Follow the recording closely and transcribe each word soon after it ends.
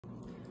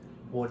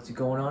What's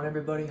going on,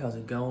 everybody? How's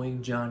it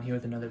going? John here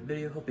with another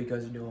video. Hope you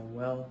guys are doing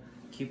well.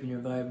 Keeping your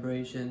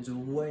vibrations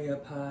way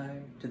up high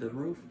to the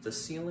roof, the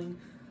ceiling,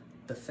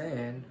 the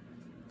fan,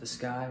 the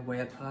sky, way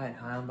up high and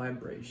high on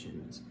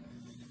vibrations.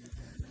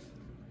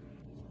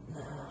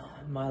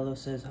 Milo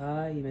says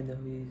hi, even though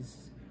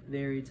he's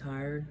very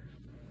tired.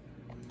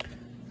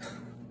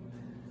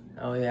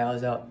 Oh yeah, I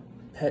was out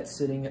pet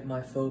sitting at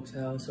my folks'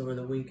 house over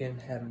the weekend.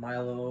 Had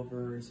Milo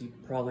over, as you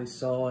probably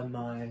saw in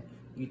my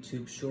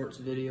YouTube Shorts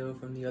video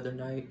from the other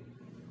night.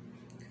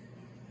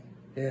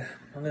 Yeah,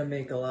 I'm gonna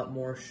make a lot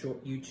more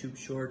YouTube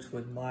Shorts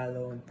with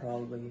Milo and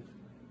probably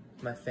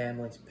my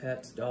family's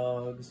pets,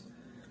 dogs.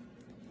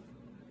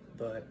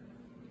 But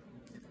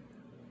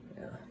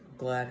yeah,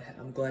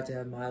 I'm glad to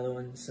have Milo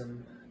and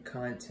some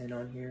content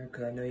on here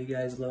because I know you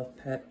guys love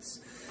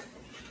pets.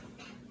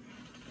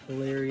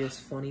 Hilarious,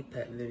 funny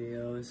pet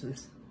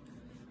videos.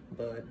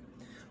 But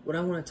what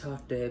I want to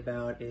talk today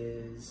about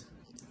is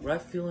what I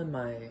feel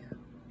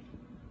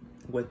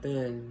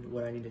within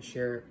what I need to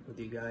share with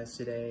you guys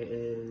today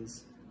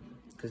is,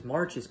 because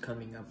March is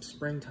coming up,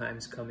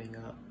 springtime's coming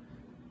up.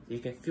 You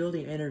can feel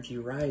the energy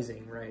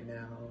rising right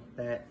now,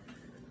 that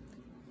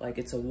like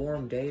it's a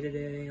warm day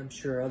today. I'm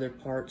sure other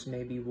parts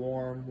may be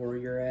warm where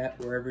you're at,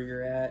 wherever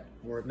you're at,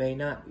 or it may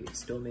not be. It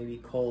still may be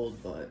cold,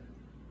 but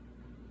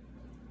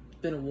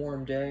it's been a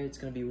warm day. It's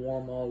gonna be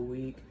warm all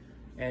week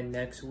and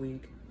next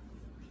week.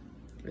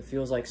 It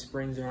feels like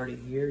spring's already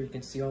here. You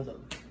can see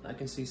I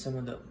can see some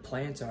of the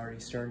plants already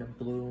starting to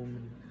bloom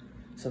and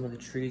some of the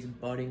trees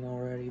budding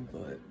already,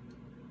 but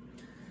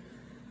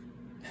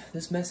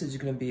this message is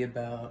gonna be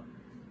about,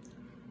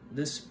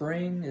 this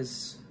spring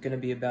is gonna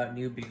be about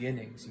new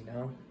beginnings, you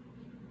know?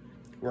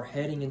 We're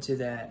heading into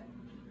that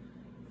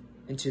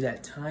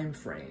time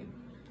frame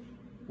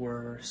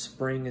where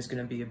spring is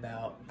gonna be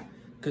about,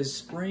 because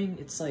spring,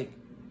 it's like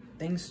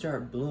things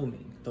start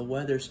blooming, the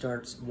weather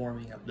starts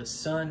warming up, the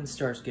sun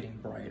starts getting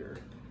brighter.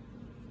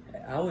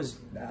 I was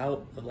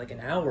out like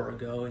an hour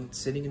ago and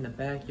sitting in the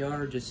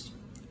backyard just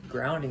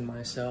grounding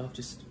myself,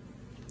 just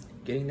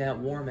getting that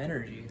warm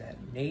energy, that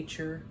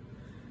nature,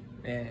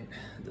 and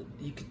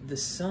the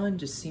sun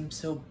just seems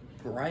so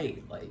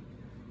bright, like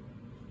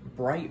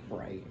bright,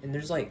 and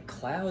there's like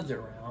clouds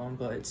around,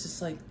 but it's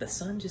just like the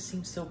sun just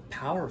seems so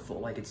powerful,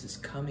 like it's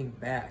just coming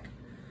back.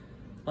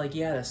 Like,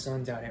 yeah, the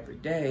sun's out every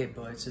day,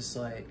 but it's just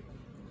like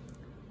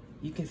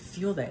you can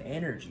feel that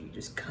energy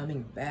just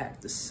coming back,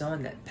 the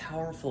sun, that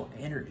powerful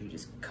energy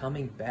just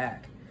coming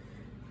back,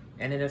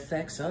 and it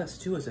affects us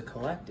too as a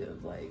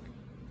collective. Like,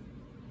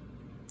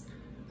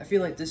 I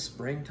feel like this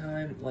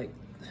springtime, like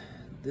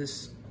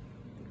this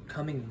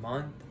coming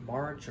month,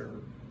 March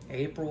or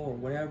April or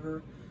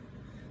whatever,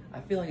 I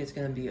feel like it's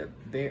gonna be a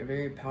very,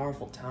 very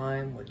powerful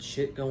time with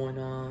shit going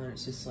on.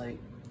 It's just like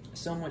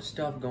so much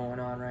stuff going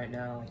on right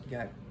now. Like, you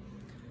got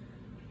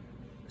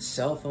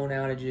cell phone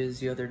outages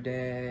the other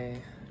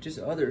day, just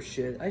other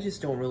shit. I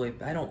just don't really,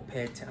 I don't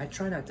pay attention. I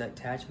try not to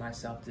attach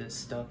myself to this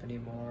stuff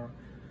anymore.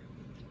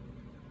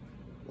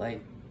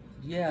 Like,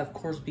 yeah, of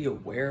course, be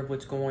aware of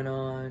what's going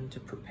on to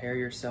prepare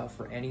yourself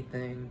for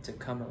anything to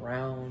come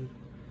around,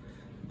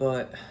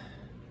 but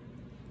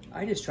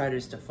I just try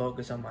to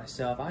focus on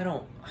myself. I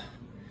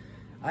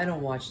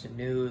don't watch the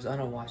news, I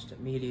don't watch the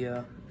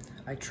media.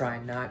 I try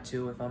not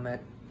to if I'm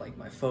at like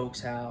my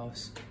folks'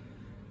 house,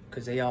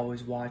 because they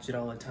always watch it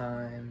all the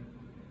time.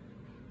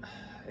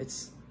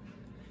 It's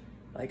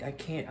like I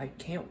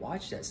can't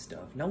watch that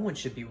stuff. No one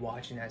should be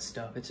watching that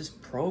stuff. It's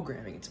just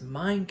programming. It's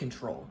mind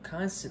control.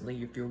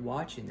 Constantly, if you're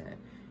watching that,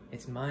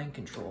 it's mind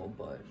control.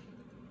 But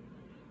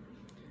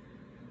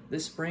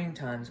this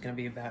springtime is going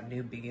to be about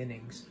new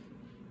beginnings.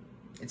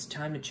 It's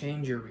time to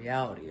change your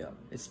reality up.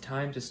 It's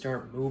time to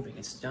start moving.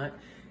 It's time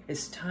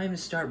to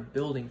start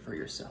building for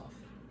yourself.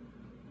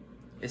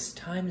 It's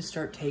time to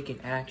start taking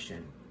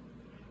action.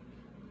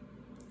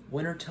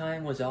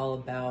 Wintertime was all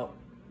about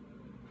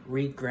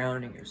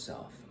regrounding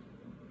yourself,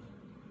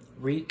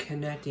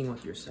 reconnecting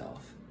with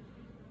yourself,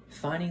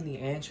 finding the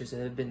answers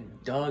that have been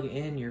dug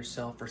in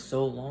yourself for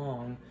so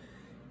long.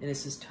 And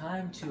it's just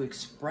time to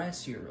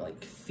express your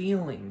like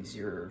feelings,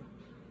 your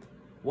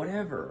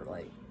whatever,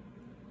 like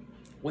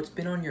what's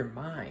been on your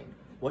mind,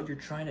 what you're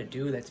trying to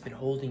do that's been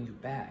holding you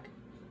back,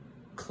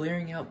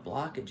 clearing out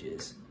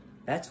blockages.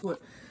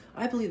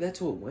 I believe that's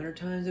what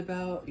wintertime's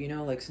about, you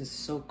know, like since it's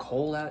so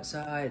cold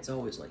outside, it's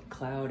always like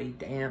cloudy,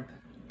 damp,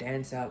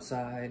 dense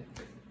outside.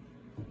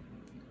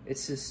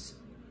 It's just,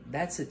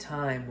 that's a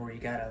time where you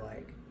gotta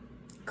like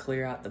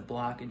clear out the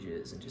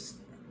blockages and just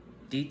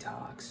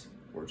detox,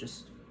 or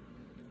just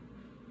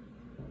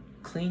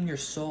clean your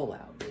soul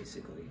out,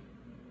 basically.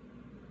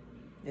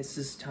 It's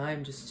just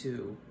time just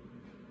to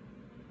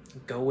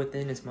go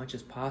within as much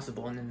as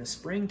possible. And in the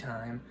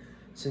springtime,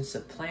 since the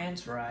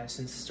plants rise,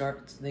 since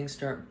things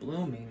start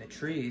blooming, the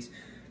trees,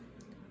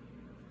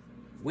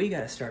 we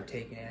gotta start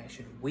taking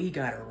action. We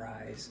gotta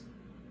rise.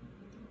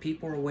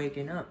 People are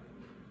waking up.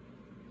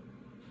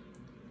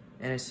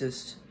 And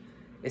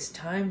it's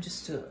time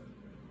just to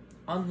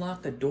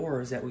unlock the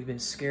doors that we've been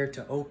scared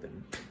to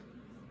open.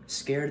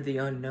 scared of the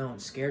unknown,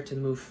 scared to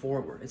move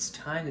forward. It's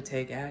time to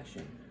take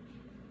action.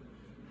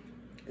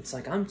 It's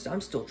like I'm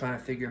still trying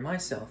to figure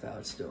myself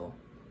out still.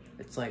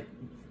 It's like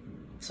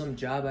some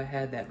job I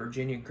had, that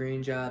Virginia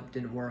Green job,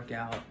 didn't work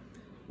out.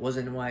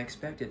 Wasn't what I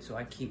expected, so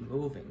I keep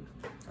moving.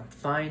 I'm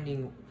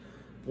finding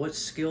what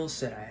skill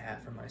set I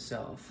have for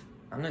myself.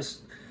 I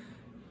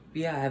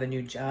have a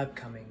new job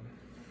coming,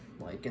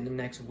 like in the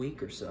next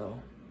week or so.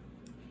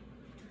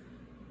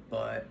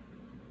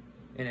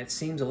 And it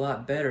seems a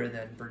lot better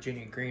than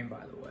Virginia Green,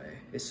 by the way.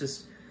 It's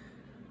just,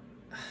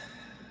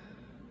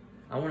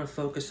 I want to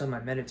focus on my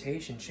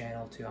meditation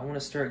channel too. I want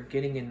to start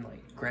getting in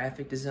like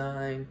graphic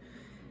design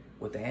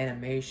with the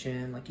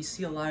animation. Like you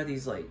see a lot of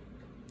these like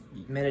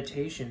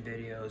meditation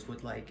videos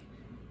with like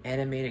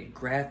animated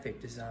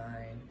graphic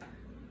design,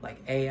 like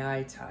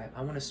AI type.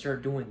 I want to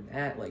start doing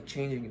that, like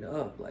changing it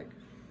up. Like,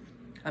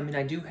 I mean,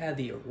 I do have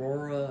the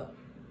Aurora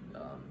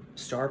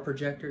star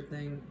projector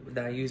thing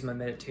that I use my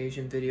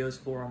meditation videos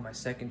for on my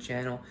second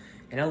channel,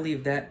 and I'll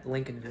leave that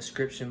link in the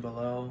description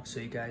below,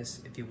 so you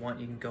guys, if you want,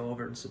 you can go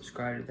over and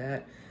subscribe to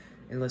that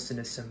and listen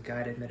to some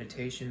guided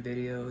meditation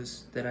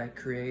videos that I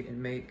create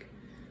and make.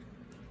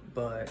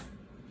 But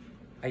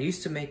I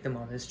used to make them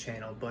on this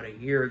channel, but a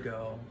year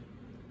ago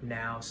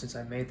now, since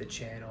I made the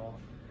channel,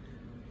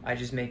 I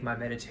just make my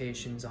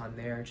meditations on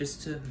there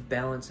just to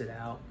balance it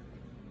out.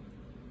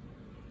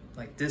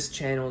 Like this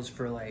channel is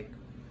for like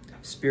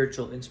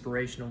spiritual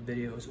inspirational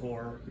videos,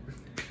 or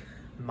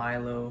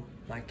Milo,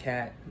 my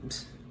cat,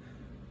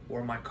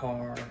 or my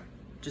car,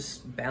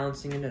 just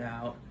balancing it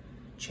out,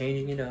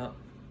 changing it up.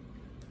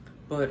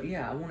 But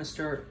yeah, I want to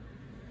start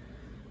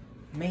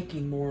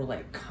making more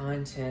like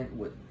content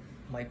with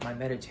like my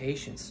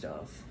meditation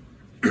stuff.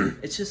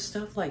 It's just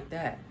stuff like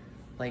that,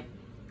 like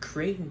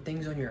creating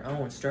things on your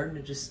own, starting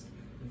to just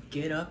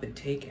get up and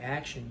take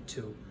action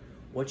to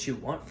what you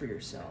want for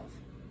yourself.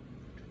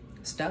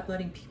 Stop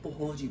letting people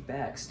hold you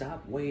back.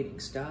 Stop waiting.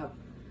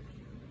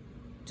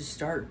 Just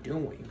start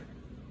doing.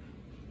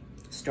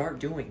 Start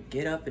doing.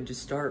 Get up and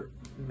just start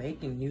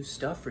making new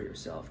stuff for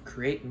yourself.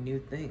 Creating new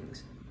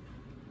things.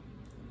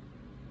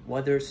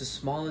 Whether it's the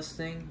smallest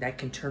thing, that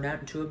can turn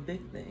out into a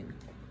big thing.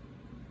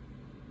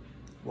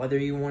 Whether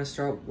you want to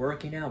start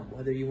working out,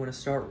 whether you want to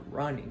start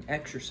running,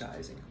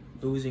 exercising,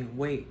 losing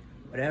weight,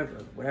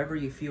 whatever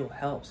you feel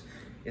helps,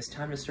 it's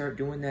time to start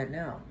doing that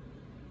now.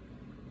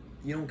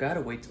 You don't gotta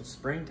wait till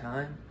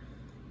springtime.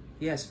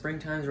 Yeah,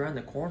 springtime's around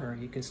the corner.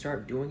 You can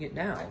start doing it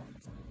now.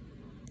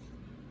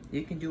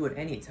 You can do it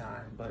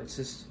anytime, but it's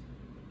just,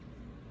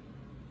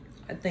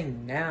 I think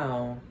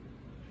now,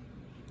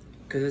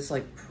 because it's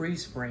like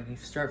pre-spring, you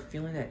start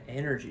feeling that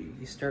energy.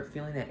 You start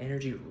feeling that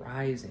energy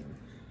rising.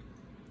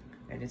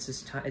 And it's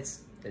just time,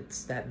 it's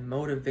that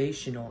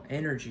motivational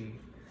energy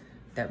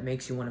that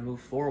makes you want to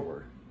move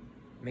forward.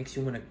 Makes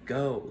you want to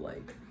go,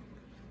 like,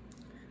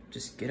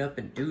 just get up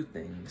and do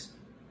things.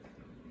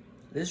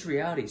 This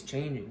reality is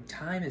changing.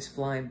 Time is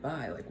flying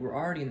by. Like, we're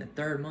already in the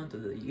 3rd month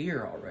of the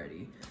year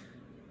already.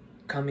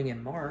 Coming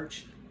in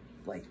March,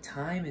 like,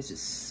 time is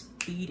just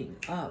speeding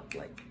up.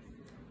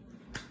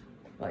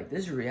 Like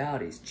this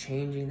reality is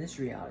changing. This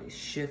reality is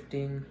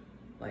shifting.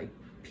 Like,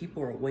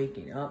 people are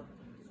waking up.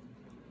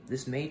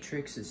 This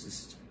matrix is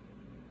just,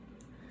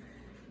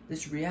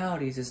 this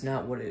reality is just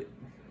not what it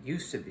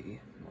used to be.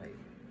 Like,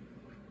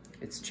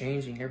 it's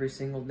changing every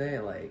single day.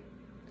 Like,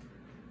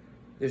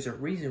 there's a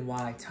reason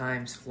why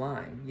time's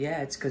flying.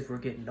 Yeah, it's because we're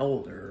getting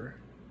older,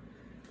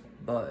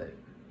 but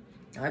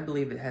I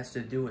believe it has to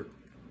do with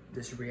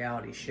this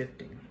reality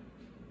shifting.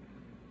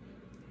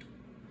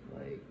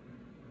 Like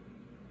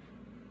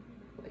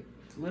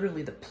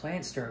literally the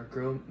plants start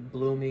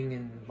blooming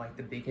in like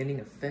the beginning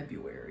of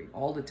February.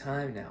 All the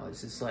time now,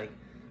 it's just like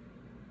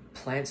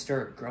plants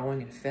start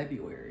growing in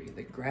February.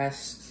 The grass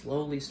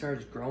slowly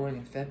starts growing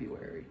in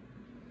February.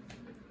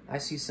 I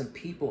see some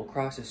people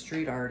across the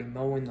street already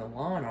mowing the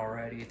lawn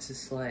already. It's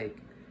just like,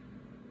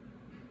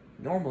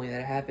 normally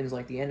that happens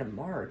like the end of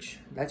March.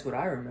 That's what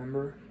I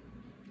remember.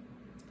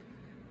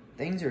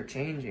 Things are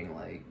changing.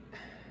 Like,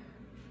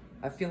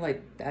 I feel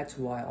like that's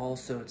why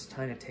also it's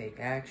time to take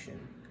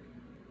action.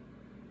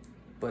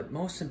 But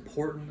most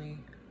importantly,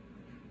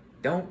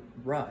 don't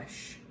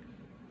rush.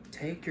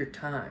 Take your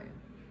time.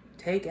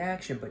 Take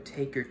action, but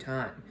take your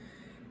time.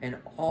 And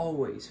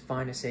always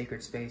find a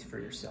sacred space for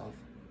yourself.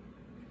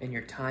 In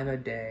your time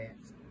of day,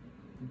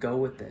 go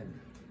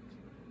within.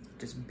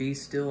 Just be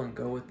still and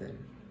go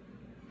within.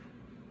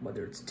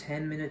 Whether it's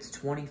 10 minutes,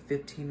 20,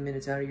 15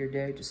 minutes out of your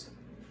day, just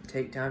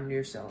take time to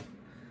yourself.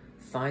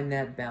 Find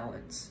that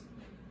balance.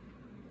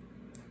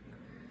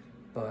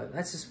 But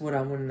that's just what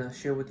I wanted to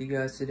share with you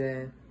guys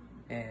today.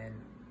 And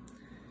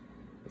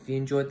if you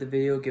enjoyed the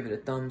video, give it a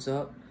thumbs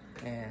up,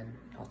 and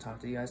I'll talk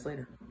to you guys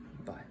later.